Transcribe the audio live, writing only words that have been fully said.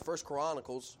First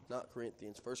Chronicles, not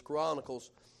Corinthians, First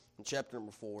Chronicles in chapter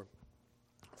number 4.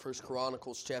 First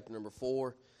Chronicles chapter number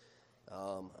 4.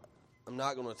 I'm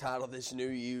not going to title this New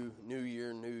Year, New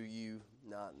You.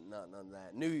 Not none of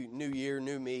that. New Year,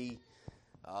 New Me.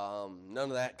 None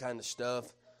of that kind of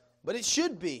stuff. But it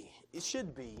should be. It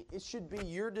should be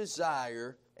your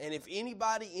desire. And if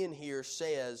anybody in here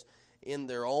says in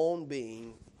their own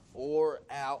being or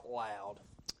out loud,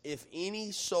 if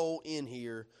any soul in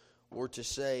here were to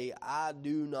say, I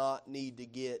do not need to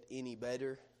get any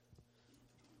better,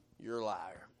 you're a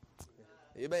liar.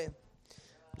 Amen.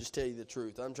 Just tell you the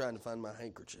truth. I'm trying to find my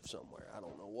handkerchief somewhere. I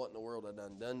don't know what in the world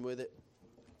I've done with it.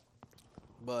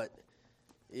 But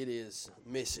it is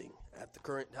missing at the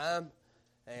current time.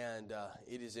 And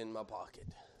it is in my pocket.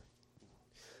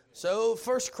 So,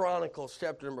 First Chronicles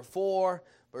chapter number 4,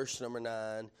 verse number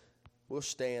 9. We'll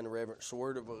stand in reverence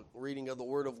reading of the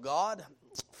Word of God.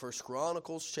 First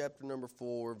Chronicles chapter number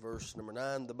 4, verse number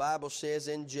 9. The Bible says,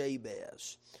 And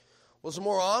Jabez was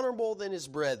more honorable than his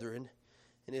brethren,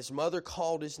 and his mother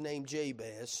called his name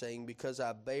Jabez, saying, Because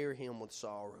I bear him with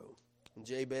sorrow. And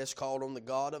Jabez called on the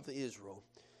God of Israel.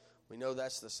 We know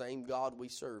that's the same God we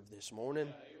serve this morning.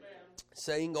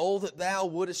 Saying, Oh, that thou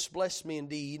wouldest bless me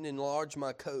indeed, and enlarge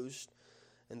my coast,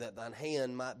 and that thine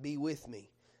hand might be with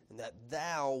me, and that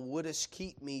thou wouldest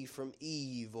keep me from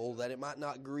evil, that it might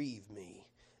not grieve me.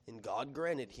 And God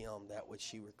granted him that which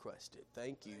he requested.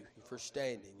 Thank you for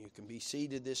standing. You can be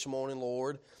seated this morning,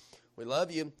 Lord. We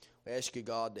love you. We ask you,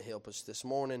 God, to help us this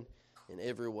morning in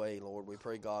every way, Lord. We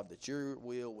pray, God, that your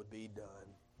will would be done.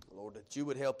 Lord, that you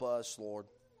would help us, Lord,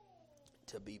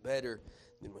 to be better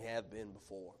than we have been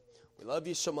before. We love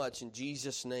you so much. In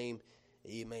Jesus' name,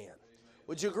 amen.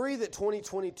 Would you agree that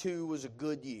 2022 was a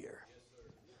good year?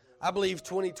 I believe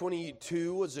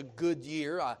 2022 was a good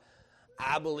year.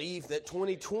 I believe that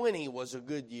 2020 was a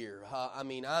good year.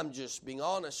 I'm just being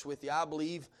honest with you. I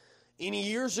believe any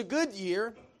year's a good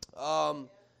year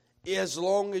as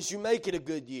long as you make it a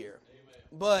good year.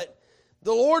 But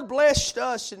the Lord blessed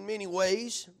us in many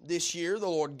ways this year. The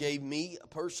Lord gave me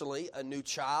personally a new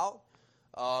child.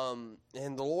 And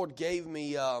the Lord gave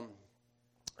me a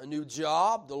new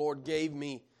job. The Lord gave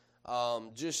me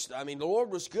the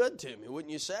Lord was good to me,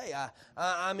 wouldn't you say?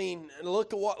 I mean,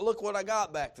 look what I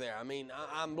got back there. I mean,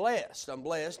 I'm blessed. I'm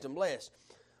blessed.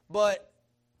 But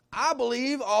I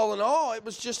believe, all in all, it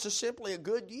was just simply a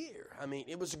good year. I mean,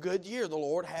 it was a good year. The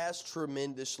Lord has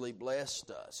tremendously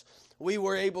blessed us. We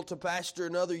were able to pastor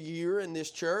another year in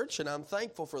this church, and I'm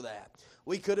thankful for that.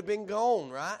 We could have been gone,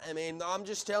 right? I mean, I'm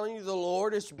just telling you, the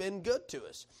Lord has been good to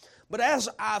us. But as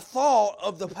I thought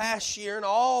of the past year and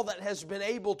all that has been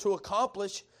able to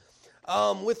accomplish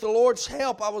with the Lord's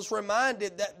help, I was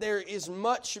reminded that there is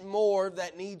much more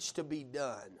that needs to be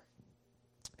done.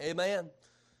 Amen.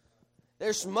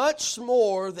 There's much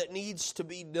more that needs to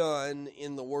be done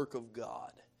in the work of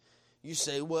God. You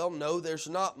say, well, no, there's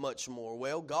not much more.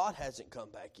 Well, God hasn't come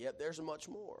back yet. There's much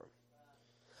more.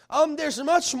 There's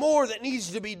much more that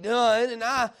needs to be done, and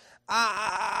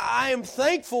I am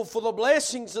thankful for the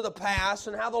blessings of the past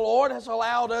and how the Lord has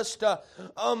allowed us to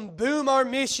boom our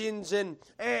missions and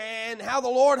how the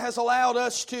Lord has allowed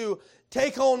us to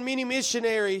take on many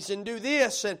missionaries and do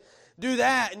this and do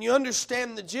that, and you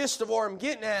understand the gist of where I'm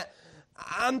getting at.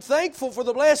 I'm thankful for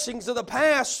the blessings of the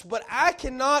past, but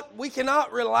we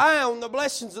cannot rely on the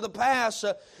blessings of the past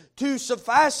to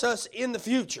suffice us in the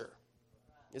future.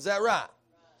 Is that right?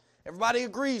 Everybody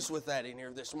agrees with that in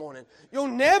here this morning. You'll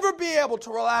never be able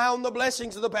to rely on the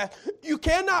blessings of the past. You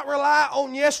cannot rely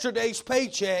on yesterday's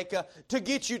paycheck to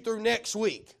get you through next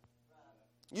week.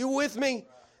 You with me?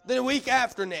 The week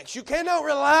after next. You cannot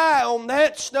rely on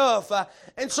that stuff.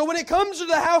 And so when it comes to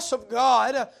the house of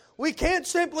God, we can't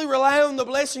simply rely on the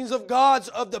blessings of God's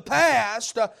of the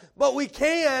past, but we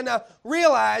can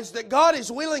realize that God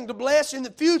is willing to bless in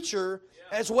the future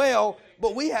as well,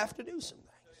 but we have to do some things.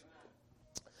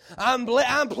 I'm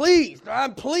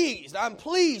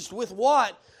pleased with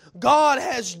what God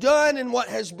has done and what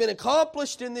has been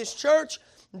accomplished in this church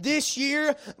this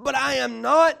year, but I am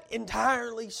not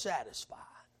entirely satisfied.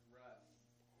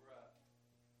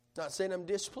 Not saying I'm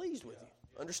displeased with you.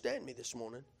 Understand me this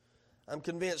morning. I'm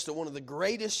convinced that one of the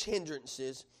greatest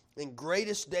hindrances and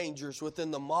greatest dangers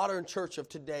within the modern church of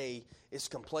today is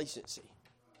complacency.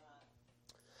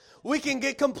 We can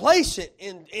get complacent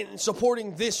in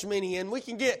supporting this many, and we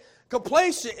can get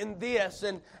complacent in this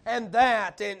and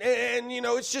that, and you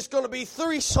know, it's just going to be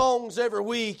 3 songs every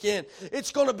week, and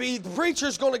it's going to be, the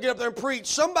preacher's going to get up there and preach,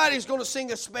 somebody's going to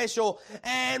sing a special,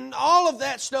 and all of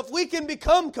that stuff. We can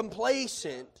become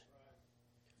complacent,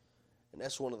 and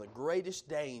that's one of the greatest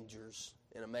dangers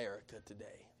in America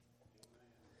today.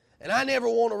 And I never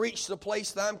want to reach the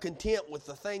place that I'm content with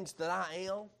the things that I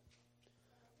am.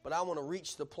 But I want to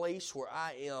reach the place where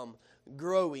I am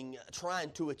growing, trying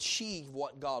to achieve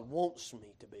what God wants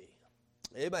me to be.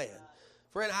 Amen.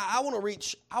 Friend, I want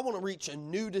to reach a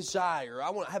new desire.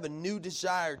 I want to have a new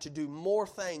desire to do more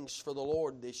things for the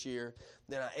Lord this year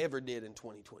than I ever did in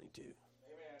 2022. Amen.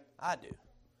 I do.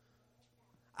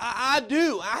 I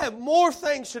do. I have more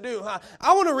things to do.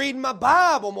 I want to read my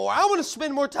Bible more. I want to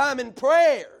spend more time in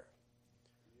prayer.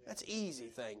 That's easy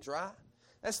things, right?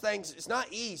 That's things, it's not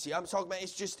easy. I'm talking about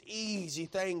it's just easy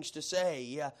things to say.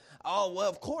 Yeah. Oh, well,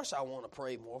 of course I want to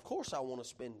pray more. Of course I want to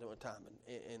spend more time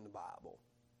in the Bible.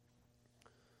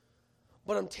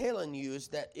 But I'm telling you is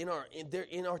that in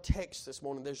our text this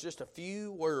morning, there's just a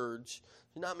few words.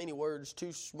 Not many words,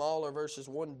 two smaller verses,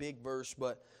 one big verse.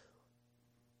 But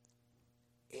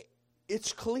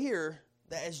it's clear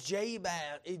that as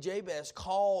Jabez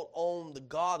called on the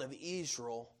God of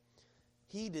Israel,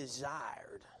 he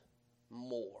desired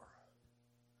more.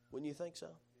 Wouldn't you think so?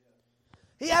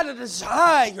 He had a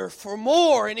desire for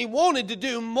more, and he wanted to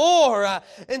do more.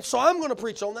 And so I'm going to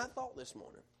preach on that thought this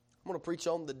morning. I'm going to preach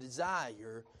on the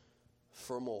desire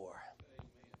for more.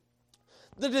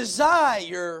 The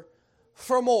desire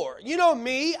for more. You know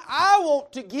me, I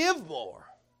want to give more.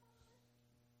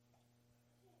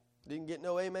 Didn't get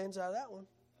no amens out of that one.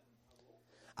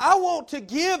 I want to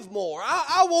give more.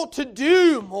 I want to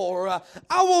do more.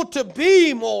 I want to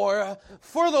be more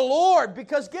for the Lord.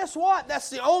 Because guess what? That's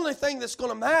the only thing that's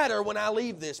going to matter when I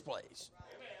leave this place.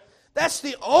 That's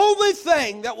the only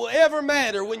thing that will ever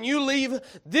matter when you leave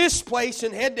this place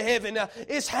and head to heaven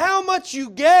is how much you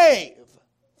gave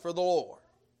for the Lord.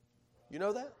 You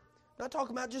know that? I'm not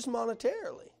talking about just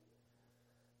monetarily.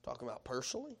 I'm talking about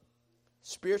personally,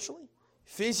 spiritually,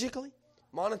 physically,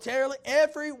 monetarily,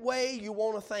 every way you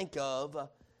want to think of,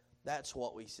 that's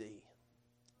what we see.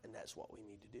 And that's what we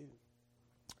need to do.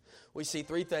 We see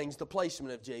three things. The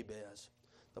placement of Jabez.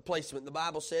 The placement. The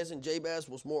Bible says, and Jabez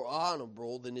was more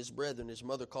honorable than his brethren. His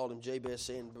mother called him Jabez,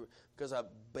 saying, because I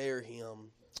bear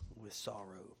him with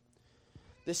sorrow.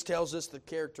 This tells us the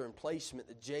character and placement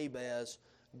that Jabez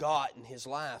got in his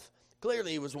life.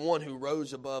 Clearly, he was one who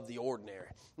rose above the ordinary.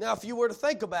 Now, if you were to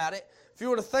think about it,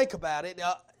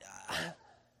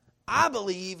 I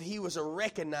believe he was a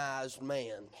recognized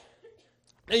man.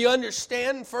 Now, you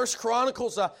understand, 1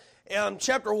 Chronicles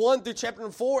chapter 1 through chapter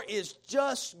 4 is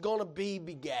just going to be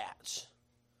begats.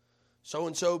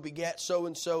 So-and-so begat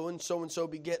so-and-so, and so-and-so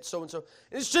beget so-and-so.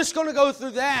 It's just going to go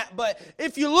through that. But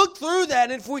if you look through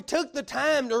that, if we took the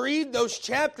time to read those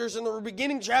chapters in the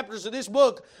beginning chapters of this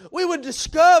book, we would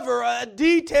discover a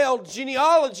detailed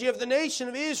genealogy of the nation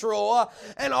of Israel.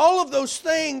 And all of those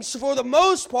things, for the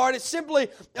most part, it's simply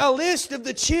a list of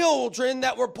the children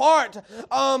that were part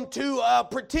to a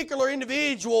particular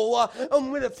individual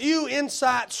with a few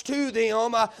insights to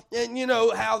them. And you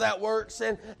know how that works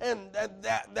and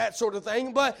that sort of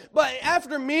thing. But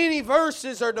after many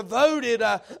verses are devoted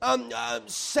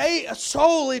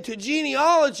solely to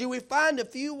genealogy, we find a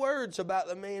few words about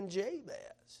the man Jabez.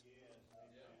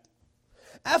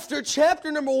 After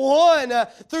chapter number 1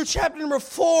 through chapter number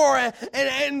 4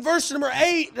 and verse number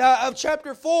 8 of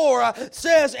chapter 4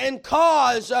 says, and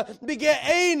Koz begat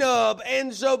Anub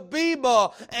and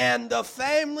Zobeba and the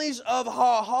families of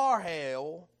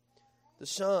Harhel, the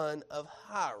son of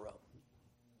Hiram.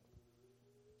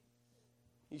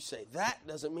 You say, that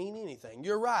doesn't mean anything.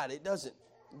 You're right, it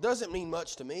doesn't mean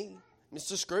much to me. It's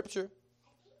the scripture.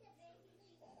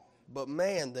 But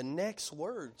man, the next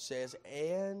word says,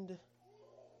 and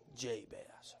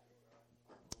Jabez.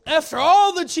 After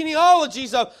all the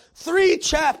genealogies of 3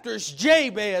 chapters,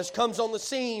 Jabez comes on the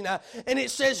scene. And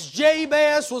it says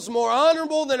Jabez was more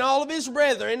honorable than all of his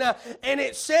brethren. And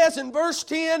it says in verse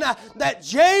 10 that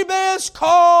Jabez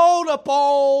called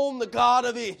upon the God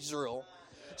of Israel.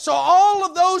 So all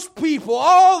of those people,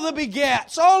 all the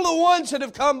begats, all the ones that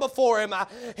have come before him,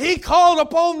 he called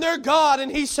upon their God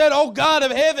and he said, O God of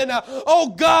heaven,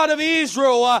 O God of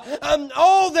Israel,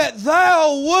 all that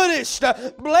thou wouldest,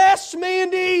 bless me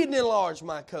indeed and enlarge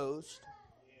my coast.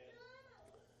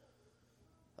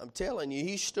 I'm telling you,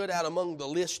 he stood out among the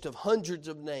list of hundreds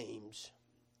of names.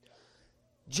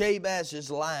 Jabez's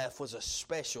life was a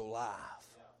special life.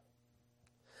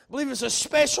 I believe it's a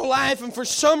special life, and for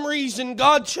some reason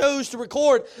God chose to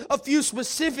record a few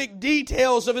specific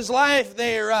details of his life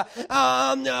there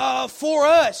for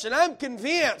us. And I'm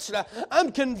convinced that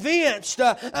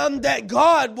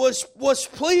God was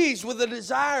pleased with the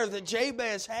desire that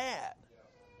Jabez had.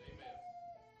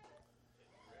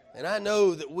 And I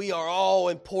know that we are all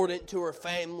important to our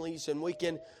families, and we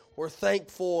can we're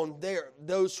thankful, and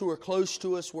those who are close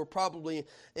to us, we're probably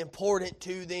important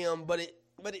to them, but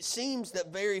it seems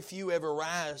that very few ever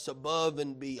rise above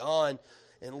and beyond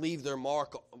and leave their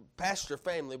mark, past their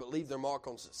family, but leave their mark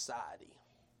on society.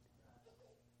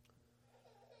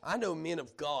 I know men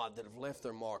of God that have left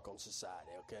their mark on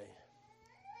society, okay?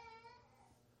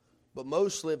 But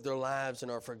most live their lives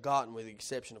and are forgotten with the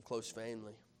exception of close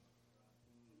family.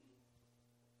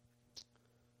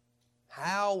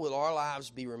 How will our lives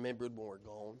be remembered when we're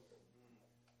gone?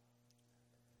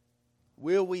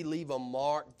 Will we leave a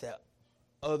mark that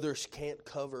others can't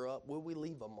cover up? Will we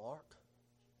leave a mark?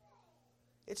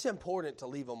 It's important to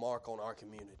leave a mark on our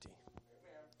community.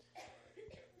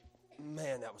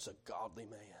 Man, that was a godly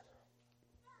man.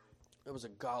 That was a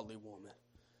godly woman.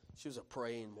 She was a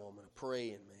praying woman, a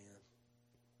praying man.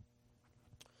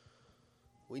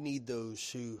 We need those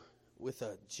who, with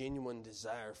a genuine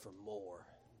desire for more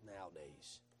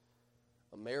nowadays.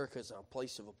 America is in a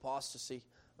place of apostasy.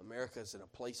 America is in a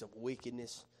place of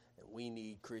wickedness. And we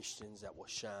need Christians that will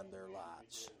shine their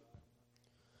lights.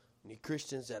 We need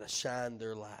Christians that will shine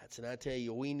their lights. And I tell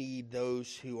you, we need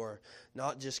those who are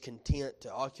not just content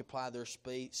to occupy their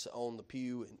space on the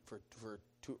pew for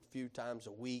a few times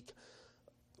a week.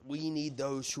 We need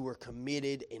those who are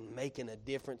committed in making a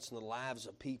difference in the lives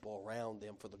of people around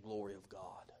them for the glory of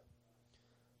God.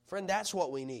 Friend, that's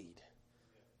what we need.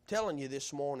 I'm telling you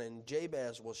this morning,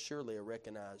 Jabez was surely a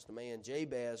recognized man.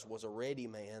 Jabez was a ready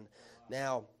man.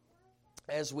 Now,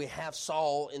 as we have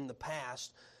saw in the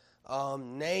past,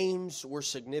 names were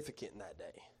significant in that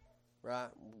day, right?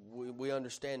 We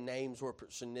understand names were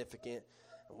significant.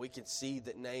 We can see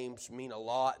that names mean a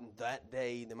lot in that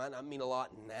day. They might not mean a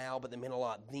lot now, but they meant a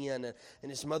lot then. And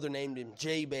his mother named him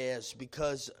Jabez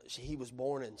because he was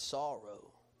born in sorrow.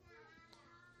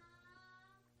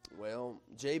 Well,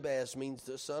 Jabez means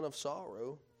the son of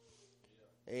sorrow.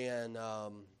 And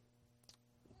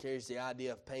carries the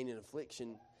idea of pain and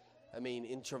affliction. I mean,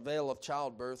 in travail of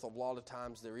childbirth, a lot of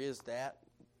times there is that,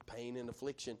 pain and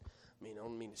affliction. I mean, I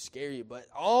don't mean to scare you, but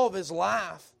all of his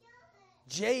life,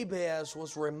 Jabez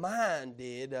was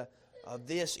reminded of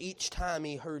this each time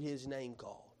he heard his name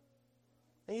called.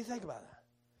 And you think about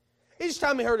that. Each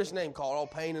time he heard his name called, all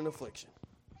pain and affliction.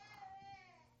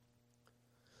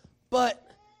 But,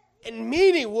 and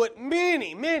many,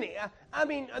 I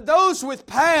mean, those with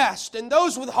past and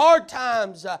those with hard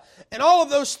times and all of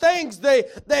those things, they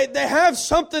have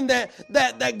something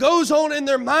that goes on in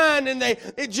their mind, and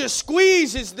it just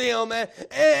squeezes them,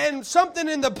 and something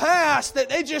in the past that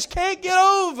they just can't get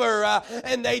over,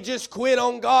 and they just quit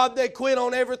on God, they quit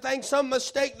on everything, some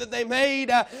mistake that they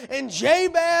made, and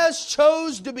Jabez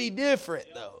chose to be different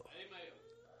though.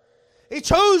 He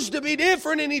chose to be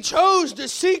different, and he chose to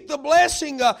seek the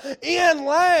blessing in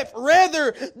life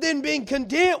rather than being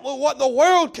content with what the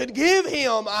world could give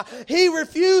him. He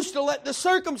refused to let the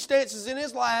circumstances in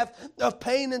his life of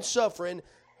pain and suffering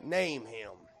name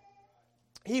him.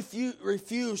 He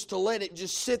refused to let it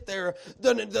just sit there,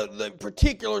 the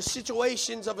particular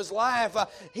situations of his life.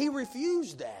 He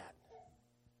refused that.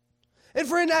 And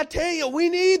friend, I tell you, we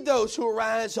need those who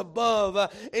rise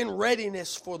above in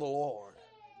readiness for the Lord.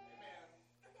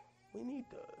 We need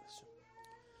those.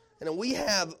 And we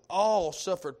have all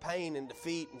suffered pain and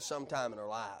defeat in some time in our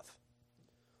life.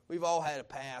 We've all had a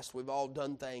past. We've all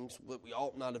done things that we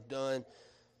ought not have done.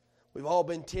 We've all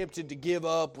been tempted to give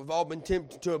up. We've all been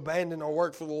tempted to abandon our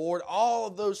work for the Lord. All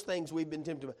of those things we've been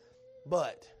tempted to.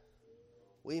 But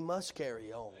we must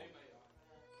carry on.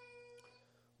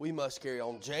 We must carry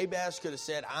on. Jabez could have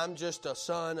said, I'm just a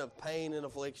son of pain and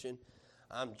affliction.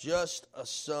 I'm just a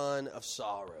son of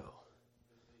sorrow.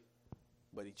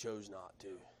 But he chose not to.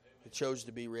 He chose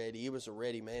to be ready. He was a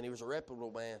ready man. He was a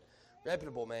reputable man.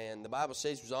 Reputable man. The Bible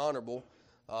says he was honorable,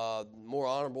 more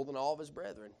honorable than all of his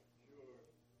brethren.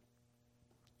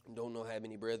 Don't know how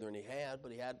many brethren he had,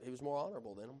 but he was more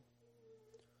honorable than them.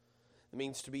 It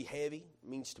means to be heavy. It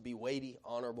means to be weighty,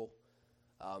 honorable,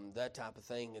 that type of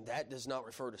thing. And that does not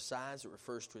refer to size. It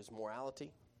refers to his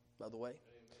morality, by the way.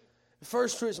 It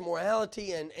refers to his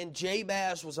morality, and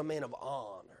Jabez was a man of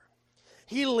honor.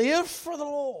 He lived for the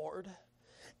Lord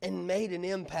and made an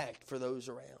impact for those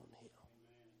around him.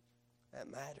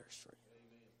 That matters, friend.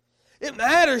 It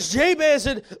matters. Jabez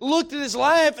had looked at his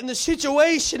life and the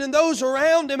situation and those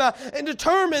around him and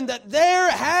determined that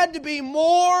there had to be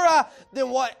more than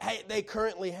what they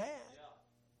currently had.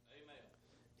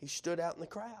 He stood out in the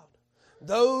crowd.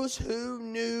 Those who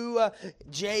knew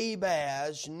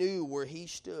Jabez knew where he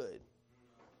stood.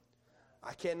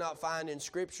 I cannot find in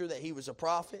Scripture that he was a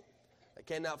prophet. I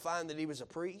cannot find that he was a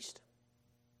priest.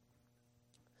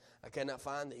 I cannot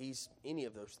find that he's any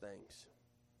of those things.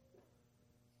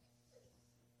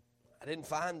 I didn't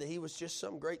find that he was just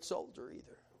some great soldier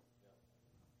either.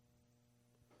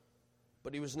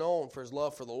 But he was known for his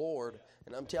love for the Lord.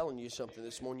 And I'm telling you something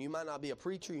this morning. You might not be a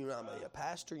preacher. You might not be a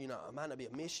pastor. You might not be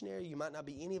a missionary. You might not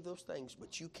be any of those things.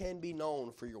 But you can be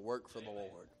known for your work for the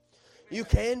Lord. You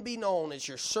can be known as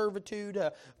your servitude,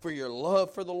 for your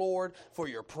love for the Lord, for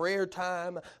your prayer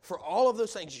time, for all of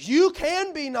those things. You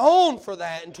can be known for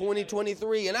that in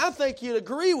 2023. And I think you'd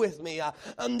agree with me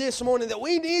this morning that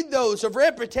we need those of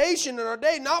reputation in our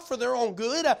day, not for their own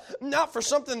good, not for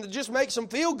something that just makes them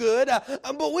feel good,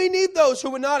 but we need those who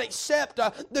would not accept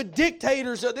the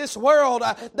dictators of this world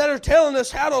that are telling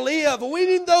us how to live. We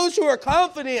need those who are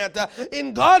confident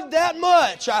in God that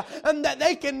much, and that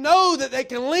they can know that they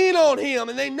can lean on Him,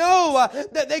 and they know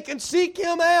that they can seek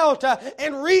Him out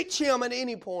and reach Him at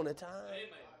any point in time. Amen.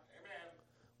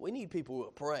 We need people who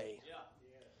will pray. Yeah.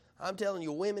 I'm telling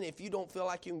you, women, if you don't feel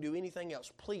like you can do anything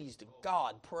else, please, to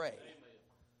God, pray. Amen.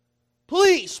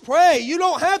 Please pray. You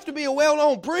don't have to be a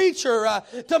well-known preacher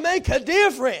to make a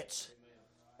difference.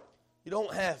 You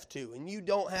don't have to. And you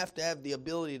don't have to have the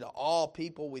ability to awe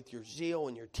people with your zeal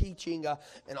and your teaching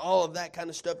and all of that kind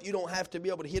of stuff. You don't have to be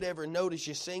able to hit every note as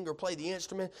you sing or play the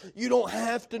instrument. You don't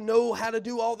have to know how to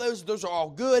do all those. Those are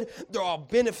all good. They're all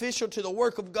beneficial to the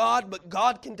work of God. But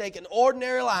God can take an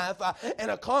ordinary life and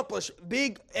accomplish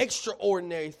big,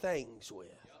 extraordinary things with.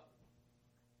 I'm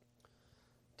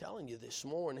telling you this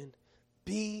morning,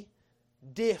 be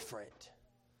different.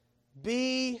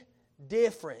 Be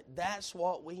different. That's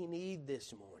what we need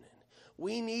this morning.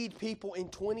 We need people in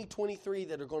 2023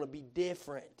 that are going to be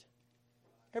different.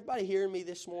 Everybody hearing me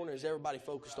this morning, or is everybody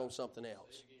focused on something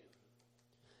else?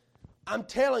 I'm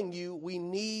telling you, we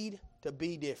need to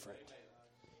be different.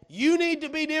 You need to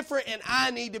be different, and I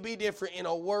need to be different in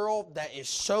a world that is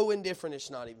so indifferent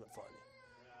it's not even funny.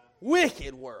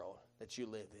 Wicked world that you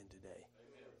live in today.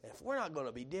 And if we're not going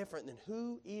to be different, then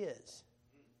who is?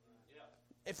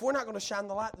 If we're not going to shine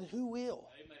the light, then who will?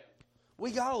 Amen. We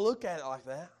got to look at it like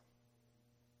that.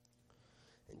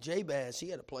 And Jabez, he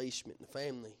had a placement in the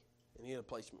family, and he had a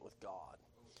placement with God.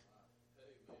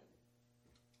 Amen.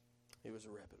 He was a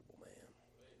reputable man.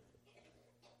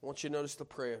 I want you to notice the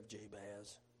prayer of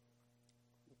Jabez.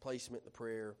 The placement, the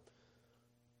prayer.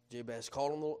 Jabez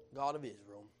called on the God of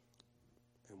Israel,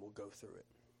 and we'll go through it.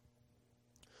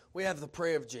 We have the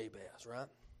prayer of Jabez, right?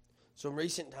 So in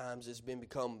recent times,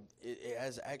 it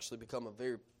has actually become a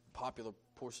very popular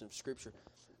portion of Scripture.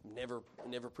 Never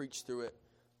preached through it,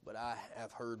 but I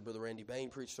have heard Brother Randy Bain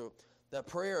preach through it. The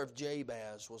prayer of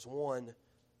Jabez was one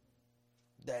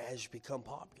that has become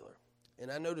popular. And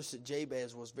I noticed that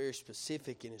Jabez was very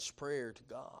specific in his prayer to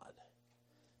God.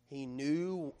 He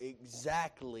knew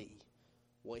exactly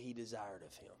what he desired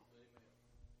of Him.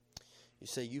 You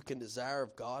say you can desire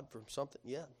of God from something?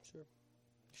 Yeah, sure.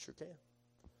 You sure can.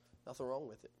 Nothing wrong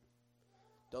with it.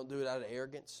 Don't do it out of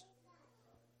arrogance,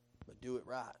 but do it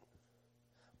right.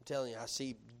 I'm telling you, I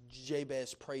see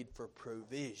Jabez prayed for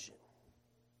provision.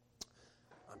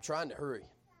 I'm trying to hurry.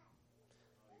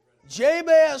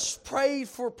 Jabez prayed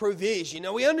for provision.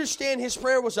 Now we understand his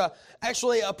prayer was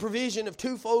actually a provision of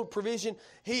twofold provision.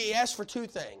 He asked for two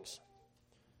things.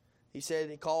 He said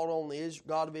he called on the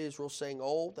God of Israel, saying,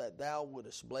 "Oh, that thou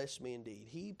wouldest bless me indeed."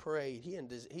 He prayed,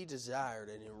 he desired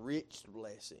an enriched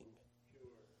blessing.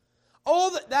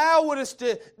 Oh, that thou wouldest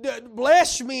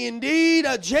bless me indeed.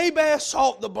 Jabez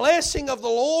sought the blessing of the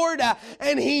Lord,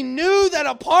 and he knew that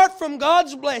apart from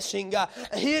God's blessing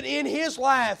in his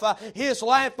life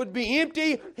would be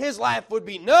empty, his life would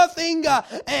be nothing,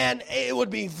 and it would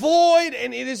be void.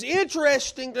 And it is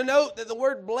interesting to note that the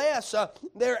word bless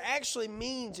there actually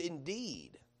means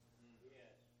indeed.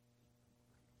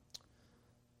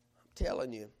 I'm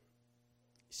telling you.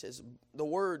 He says the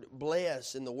word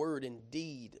bless and the word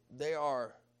indeed, they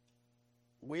are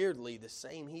weirdly the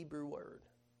same Hebrew word.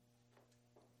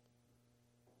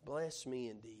 Bless me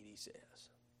indeed, he says.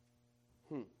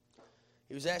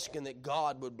 He was asking that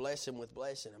God would bless him with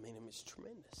blessing. I mean, it's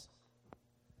tremendous.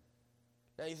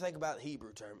 Now you think about the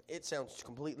Hebrew term. It sounds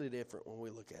completely different when we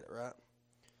look at it, right?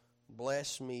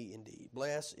 Bless me indeed.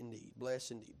 Bless indeed.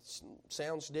 Bless indeed.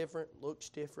 Sounds different, looks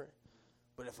different.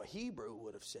 But if a Hebrew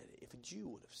would have said it, if a Jew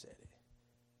would have said it,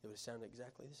 it would have sounded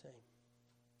exactly the same.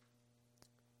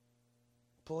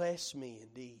 Bless me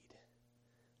indeed.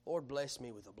 Lord, bless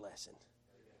me with a blessing.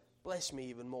 Bless me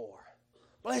even more.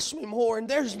 Bless me more. And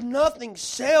there's nothing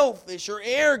selfish or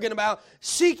arrogant about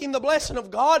seeking the blessing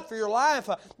of God for your life.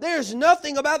 There's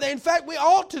nothing about that. In fact, we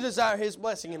ought to desire His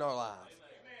blessing in our life.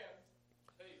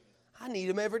 I need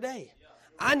Him every day.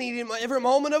 I need Him every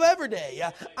moment of every day.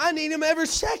 I need Him every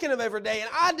second of every day. And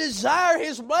I desire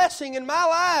His blessing in my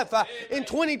life in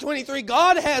 2023.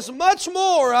 God has much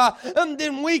more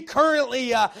than we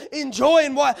currently enjoy.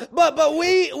 But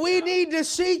we need to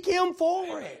seek Him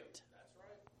for it.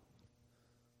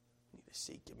 We need to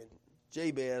seek Him. And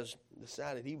Jabez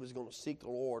decided he was going to seek the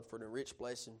Lord for the rich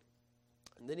blessing.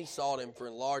 And then he sought Him for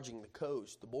enlarging the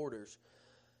coast, the borders.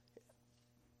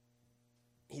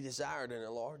 He desired an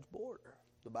enlarged border.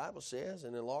 The Bible says,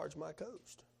 and enlarge my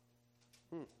coast.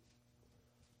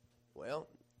 Well,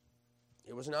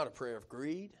 it was not a prayer of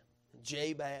greed.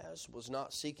 Jabez was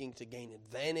not seeking to gain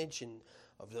advantage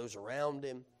of those around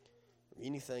him or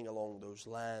anything along those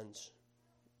lines.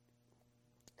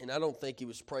 And I don't think he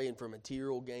was praying for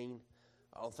material gain.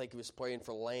 I don't think he was praying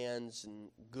for lands and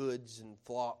goods and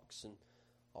flocks and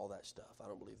all that stuff. I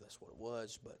don't believe that's what it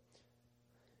was, but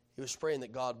he was praying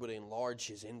that God would enlarge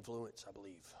his influence, I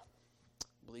believe.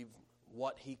 I believe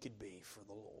what he could be for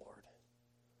the Lord.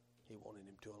 He wanted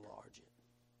him to enlarge it.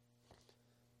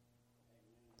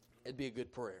 It'd be a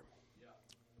good prayer.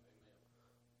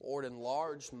 Lord,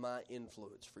 enlarge my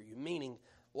influence for you. Meaning,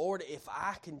 Lord, if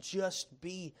I can just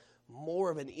be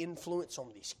more of an influence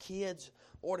on these kids,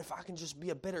 Lord, if I can just be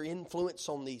a better influence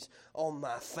on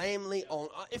my family,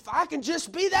 if I can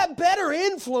just be that better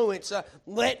influence,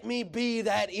 let me be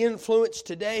that influence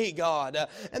today, God.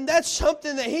 And that's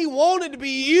something that he wanted to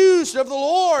be used of the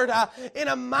Lord in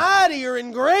a mightier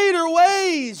and greater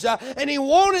ways. And he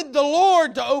wanted the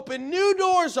Lord to open new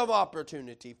doors of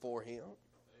opportunity for him.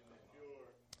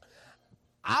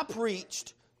 I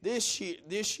preached this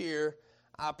year.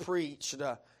 I preached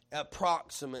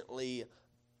approximately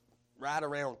right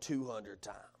around 200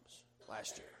 times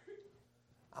last year.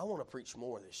 I want to preach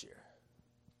more this year.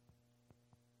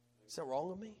 Is that wrong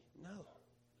with me? No.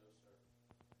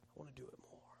 I want to do it more.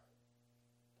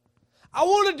 I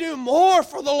want to do more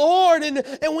for the Lord,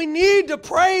 and we need to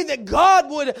pray that God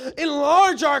would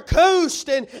enlarge our coast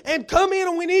and come in,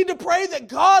 and we need to pray that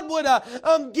God would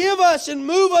give us and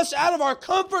move us out of our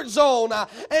comfort zone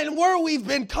and where we've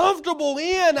been comfortable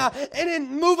in, and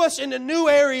then move us into new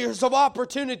areas of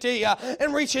opportunity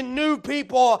and reaching new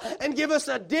people and give us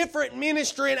a different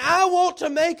ministry. And I want to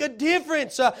make a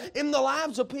difference in the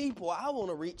lives of people. I want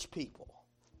to reach people.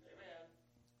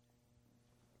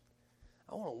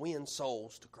 I want to win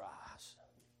souls to Christ.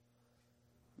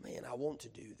 Man, I want to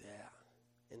do that.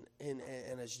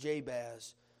 And as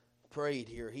Jabez prayed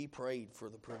here, he prayed for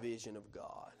the provision of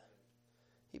God.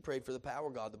 He prayed for the power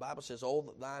of God. The Bible says, "Oh,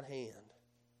 that thine hand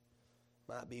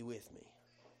might be with me."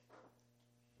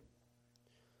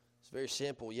 It's very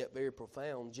simple, yet very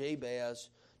profound. Jabez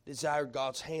desired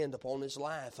God's hand upon his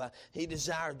life. He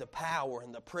desired the power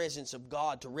and the presence of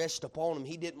God to rest upon him.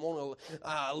 He didn't want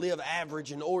to live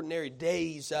average and ordinary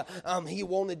days. He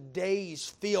wanted days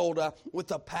filled with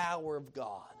the power of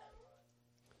God.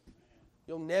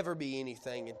 You'll never be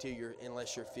anything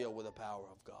unless you're filled with the power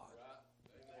of God.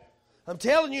 I'm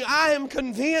telling you, I am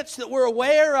convinced that we're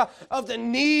aware of the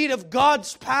need of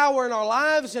God's power in our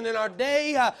lives and in our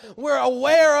day. We're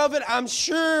aware of it, I'm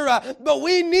sure, but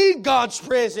we need God's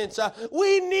presence.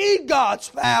 We need God's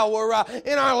power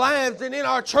in our lives and in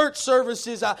our church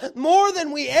services more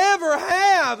than we ever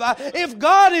have. If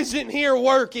God isn't here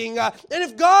working, and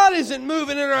if God isn't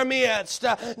moving in our midst,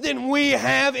 then we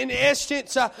have, in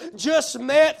essence, just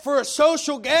met for a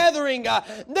social gathering.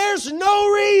 There's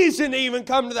no reason to even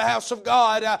come to the house of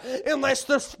God unless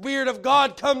the Spirit of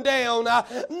God come down.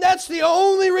 That's the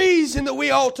only reason that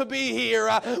we ought to be here.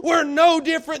 We're no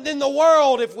different than the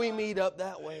world if we meet up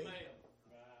that way.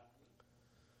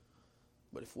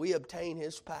 But if we obtain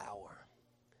His power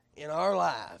in our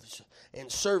lives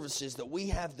and services, that we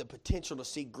have the potential to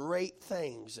see great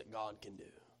things that God can do.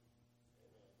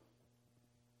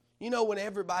 You know, when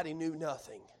everybody knew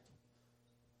nothing,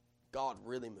 God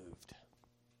really moved.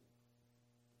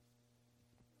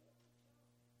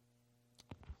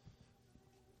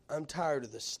 I'm tired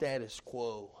of the status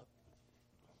quo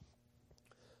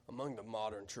among the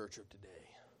modern church of today.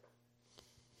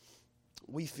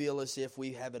 We feel as if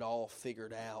we have it all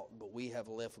figured out, but we have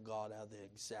left God out of the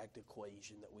exact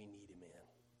equation that we need Him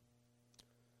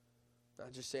in.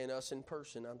 Not just saying us in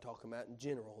person, I'm talking about in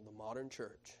general, the modern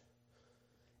church.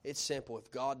 It's simple.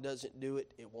 If God doesn't do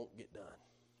it, it won't get done.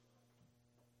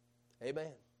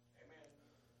 Amen.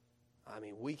 I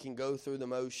mean, we can go through the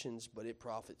motions, but it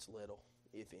profits little,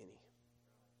 if any.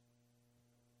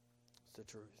 It's the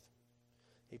truth.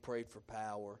 He prayed for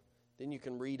power. Then you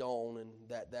can read on, and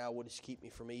that thou wouldest keep me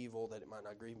from evil, that it might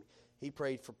not grieve me. He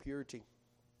prayed for purity.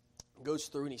 He goes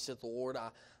through and he said, Lord,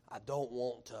 I don't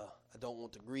want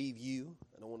to grieve you.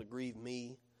 I don't want to grieve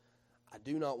me. I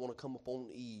do not want to come upon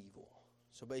evil.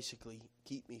 So basically,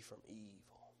 keep me from evil.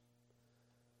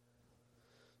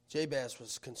 Jabez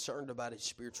was concerned about his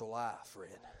spiritual life,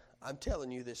 friend. I'm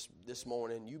telling you this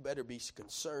morning, you better be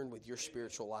concerned with your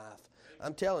spiritual life.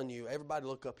 I'm telling you, everybody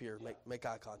look up here, make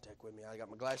eye contact with me. I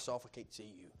got my glasses off, I can't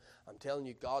see you. I'm telling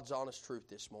you God's honest truth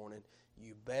this morning.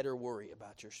 You better worry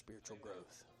about your spiritual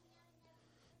growth.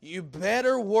 You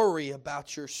better worry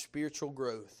about your spiritual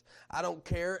growth. I don't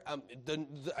care.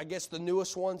 I guess the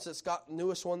newest one that's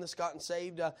gotten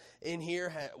saved in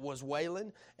here was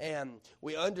Waylon, and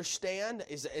we understand.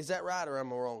 Is that right, or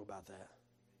am I wrong about that?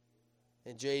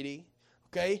 And JD,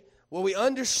 okay. Well, we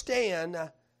understand.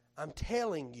 I'm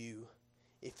telling you,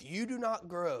 if you do not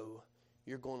grow,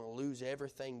 you're going to lose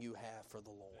everything you have for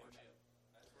the Lord.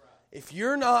 If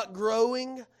you're not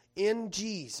growing in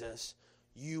Jesus,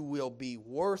 you will be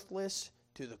worthless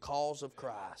to the cause of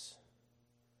Christ.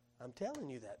 I'm telling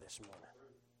you that this morning.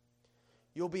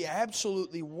 You'll be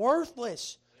absolutely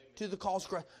worthless to the cause of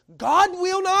Christ. God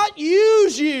will not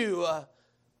use you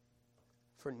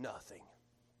for nothing.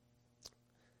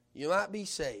 You might be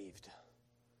saved,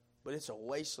 but it's a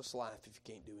wasteless life if you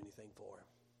can't do anything for Him.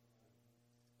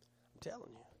 I'm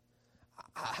telling you.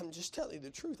 I'm just telling you the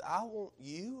truth. I want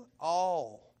you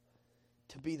all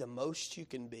to be the most you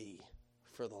can be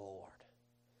for the Lord.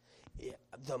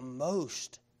 The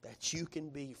most that you can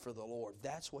be for the Lord.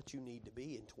 That's what you need to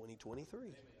be in 2023.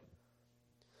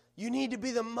 You need to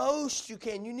be the most you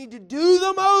can. You need to do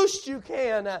the most you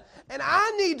can. And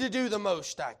I need to do the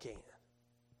most I can.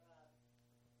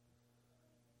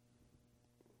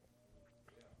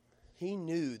 He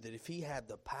knew that if he had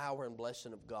the power and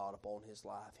blessing of God upon his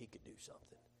life, he could do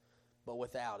something. But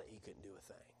without it, he couldn't do a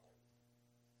thing.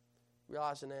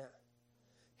 Realizing that?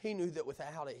 He knew that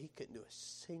without it, he couldn't do a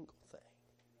single thing.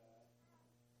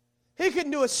 He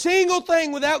couldn't do a single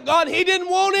thing without God. He didn't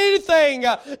want anything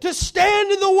to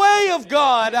stand in the way of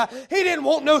God. He didn't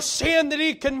want no sin that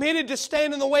he committed to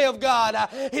stand in the way of God.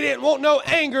 He didn't want no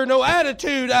anger, no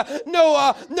attitude,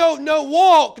 no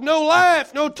walk, no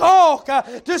laugh, no talk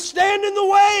to stand in the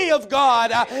way of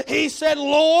God. He said,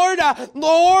 Lord,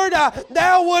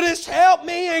 Thou wouldest help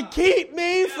me and keep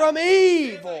me from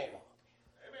evil.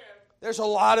 There's a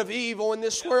lot of evil in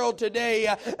this world today,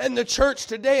 and the church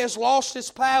today has lost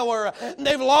its power.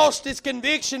 They've lost its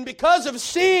conviction because of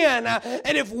sin.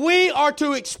 And if we are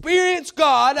to experience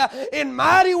God in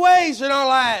mighty ways in our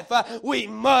life, we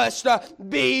must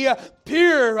be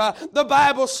pure. The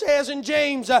Bible says in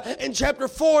James in chapter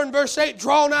 4 and verse 8,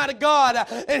 draw nigh to God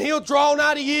and He'll draw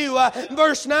nigh to you.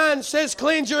 Verse 9 says,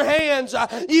 cleanse your hands,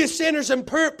 ye sinners, and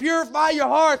purify your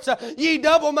hearts, ye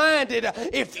double-minded.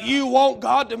 If you want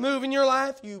God to move in your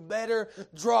life, you better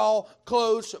draw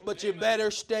close, but you better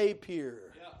stay pure.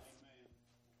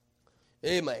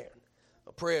 Amen.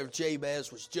 A prayer of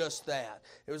Jabez was just that.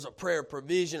 It was a prayer of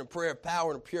provision, a prayer of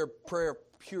power, and a prayer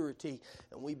of purity,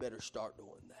 and we better start doing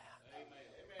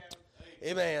that.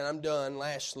 Amen. I'm done.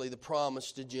 Lastly, the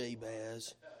promise to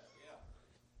Jabez.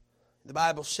 The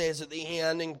Bible says at the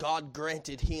end, and God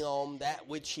granted him that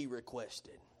which he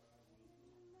requested.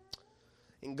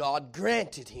 And God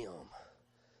granted him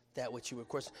that which he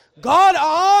requested. God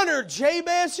honored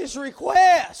Jabez's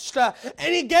request,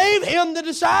 and He gave him the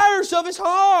desires of his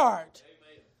heart.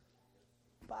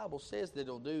 The Bible says that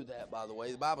He'll do that, by the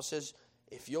way. The Bible says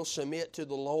if you'll submit to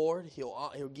the Lord,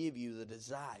 He'll give you the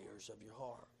desires of your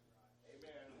heart.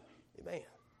 Amen.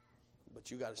 But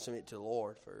you got to submit to the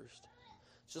Lord first.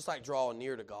 It's just like drawing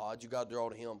near to God. You got to draw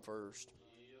to Him first.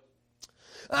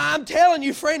 I'm telling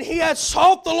you, friend, he had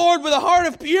sought the Lord with a heart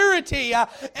of purity,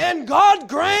 and God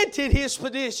granted his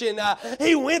petition.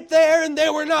 He went there, and they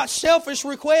were not selfish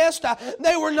requests.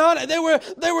 They were not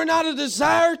a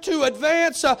desire to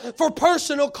advance for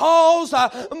personal cause,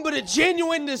 but a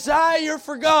genuine desire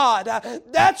for God.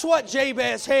 That's what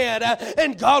Jabez had,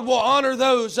 and God will honor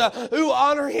those who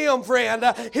honor Him, friend.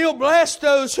 He'll bless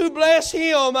those who bless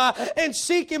Him and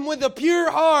seek Him with a pure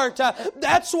heart.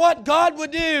 That's what God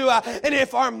would do, and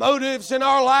if our motives in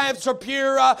our lives are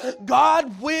pure,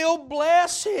 God will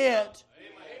bless it.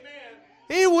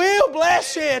 He will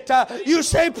bless it. You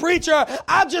say, preacher,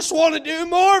 I just want to do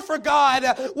more for God.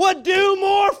 Well, do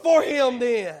more for Him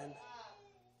then.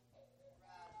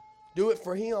 Do it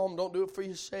for Him. Don't do it for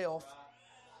yourself.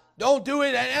 Don't do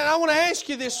it. And I want to ask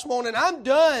you this morning, I'm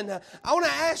done. I want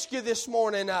to ask you this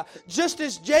morning, just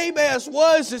as Jabez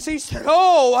was, as he said,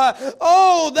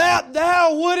 that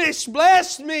thou wouldest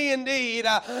bless me indeed,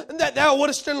 that thou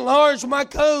wouldest enlarge my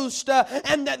coast,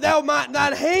 and that thou might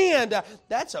thine hand.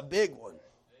 That's a big one.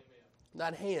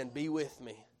 Thine hand be with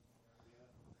me.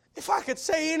 If I could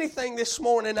say anything this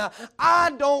morning, I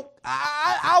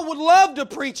would love to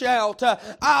preach out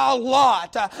a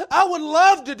lot. I would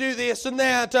love to do this and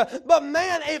that. But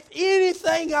man, if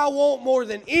anything I want more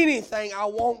than anything, I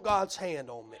want God's hand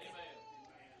on me.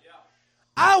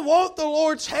 I want the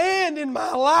Lord's hand in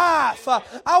my life.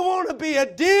 I want to be a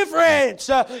difference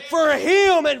for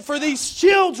Him and for these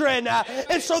children.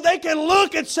 And so they can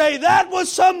look and say, that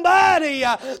was somebody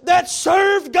that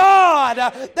served God,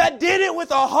 that did it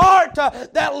with a heart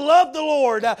that loved the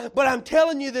Lord. But I'm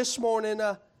telling you this morning,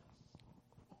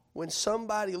 when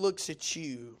somebody looks at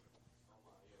you,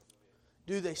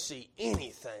 do they see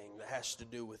anything that has to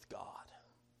do with God?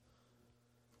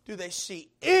 Do they see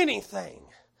anything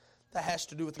that has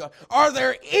to do with God? Are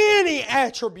there any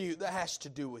attribute that has to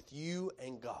do with you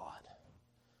and God?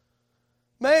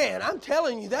 Man, I'm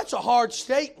telling you, that's a hard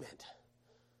statement.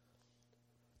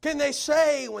 Can they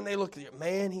say when they look at you,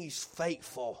 man, he's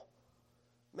faithful.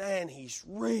 Man, he's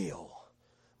real.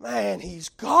 Man, he's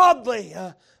godly.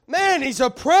 Man, he's a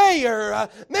prayer.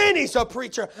 Man, he's a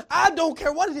preacher. I don't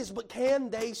care what it is, but can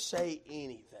they say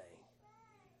anything?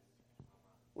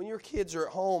 When your kids are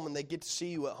at home and they get to see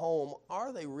you at home,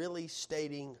 are they really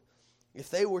stating, if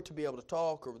they were to be able to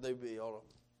talk or they be able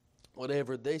to,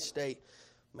 whatever, they state,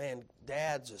 man,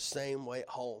 Dad's the same way at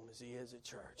home as he is at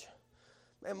church.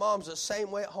 Man, Mom's the same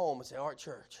way at home as they are at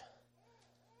church.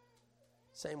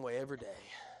 Same way every day.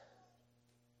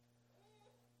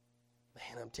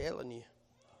 Man, I'm telling you.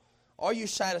 Are you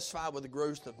satisfied with the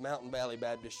growth of Mountain Valley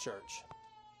Baptist Church?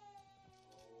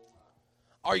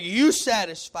 Are you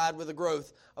satisfied with the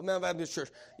growth of Mountain Baptist Church?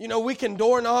 You know, we can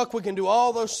door knock, we can do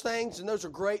all those things, and those are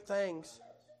great things.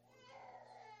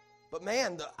 But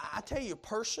man, I tell you,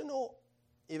 personal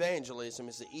evangelism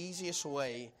is the easiest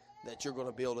way that you're going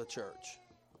to build a church.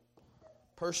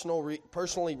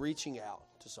 Personally reaching out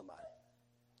to somebody.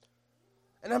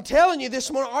 And I'm telling you this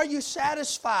morning, are you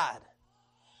satisfied?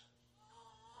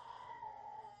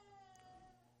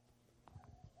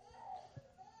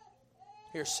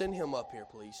 Here, send him up here,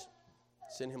 please.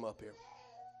 Send him up here.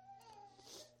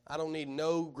 I don't need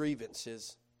no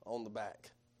grievances on the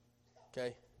back.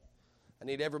 Okay? I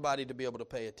need everybody to be able to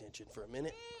pay attention for a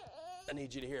minute. I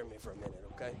need you to hear me for a minute,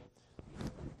 okay?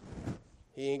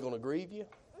 He ain't going to grieve you.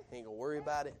 He ain't going to worry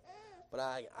about it. But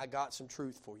I got some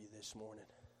truth for you this morning.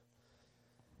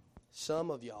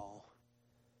 Some of y'all,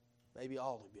 maybe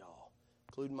all of y'all,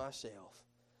 including myself,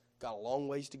 got a long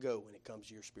ways to go when it comes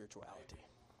to your spirituality.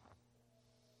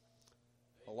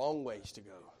 A long ways to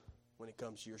go when it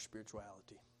comes to your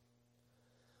spirituality.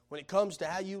 When it comes to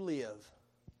how you live,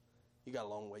 you got a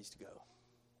long ways to go.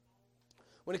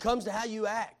 When it comes to how you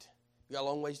act, you got a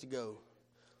long ways to go.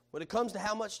 When it comes to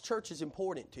how much church is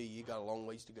important to you, you got a long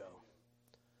ways to go.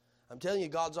 I'm telling you,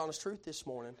 God's honest truth this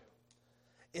morning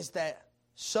is that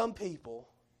some people,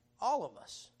 all of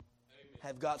us,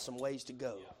 have got some ways to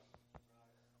go.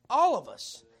 All of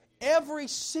us, every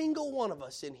single one of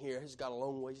us in here has got a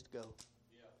long ways to go.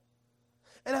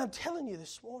 And I'm telling you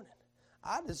this morning,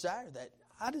 I desire that.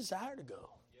 I desire to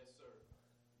go. Yes, sir.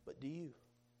 But do you?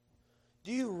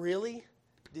 Do you really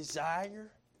desire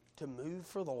to move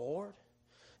for the Lord?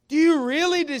 Do you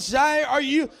really desire, are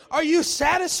you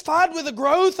satisfied with the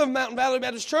growth of Mountain Valley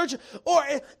Baptist Church? Or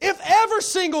if every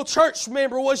single church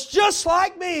member was just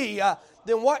like me,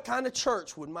 then what kind of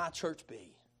church would my church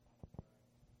be?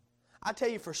 I tell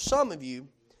you, for some of you,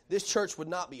 this church would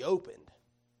not be opened.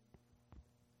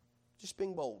 Just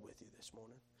being bold with you this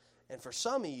morning. And for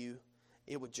some of you,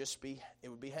 it would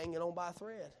be hanging on by a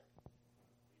thread.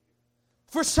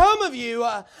 For some of you,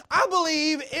 I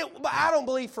don't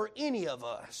believe for any of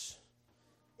us,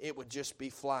 it would just be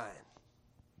flying.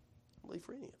 I don't believe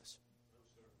for any of us.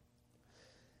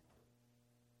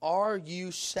 Are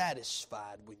you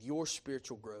satisfied with your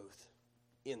spiritual growth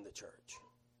in the church?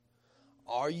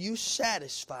 Are you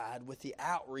satisfied with the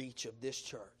outreach of this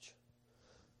church?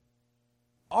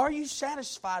 Are you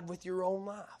satisfied with your own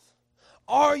life?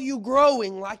 Are you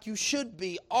growing like you should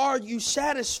be? Are you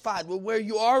satisfied with where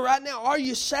you are right now? Are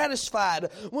you satisfied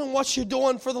with what you're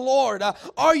doing for the Lord?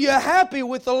 Are you happy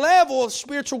with the level of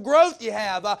spiritual growth you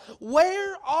have?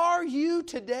 Where are you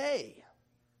today?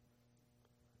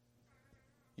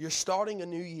 You're starting a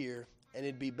new year, and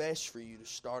it'd be best for you to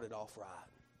start it off right.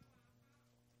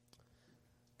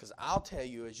 Because I'll tell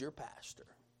you, as your pastor,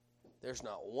 there's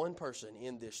not one person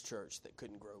in this church that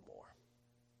couldn't grow more,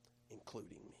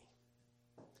 including me.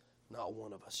 Not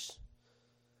one of us.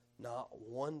 Not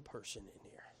one person in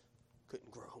here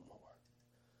couldn't grow more.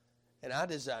 And I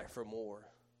desire for more.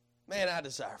 Man, I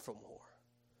desire for more.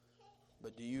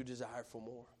 But do you desire for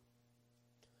more?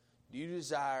 Do you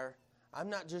desire, I'm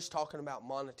not just talking about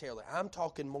monetarily. I'm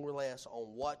talking more or less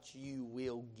on what you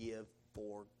will give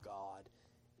for God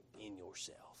in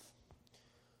yourself.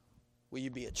 Will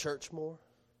you be at church more?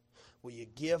 Will you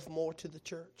give more to the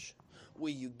church?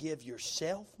 Will you give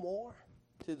yourself more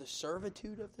to the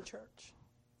servitude of the church?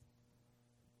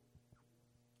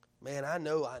 Man, I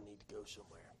know I need to go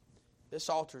somewhere. This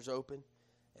altar's open,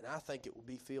 and I think it will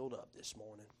be filled up this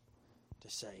morning to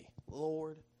say,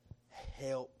 Lord,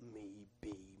 help me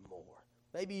be more.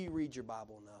 Maybe you read your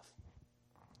Bible enough.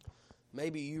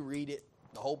 Maybe you read it,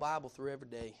 the whole Bible through every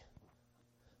day.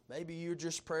 Maybe your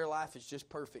just prayer life is just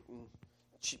perfect and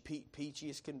peachy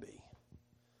as can be.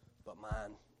 But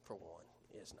mine, for one,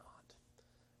 is not.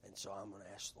 And so I'm going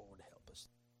to ask the Lord to help us.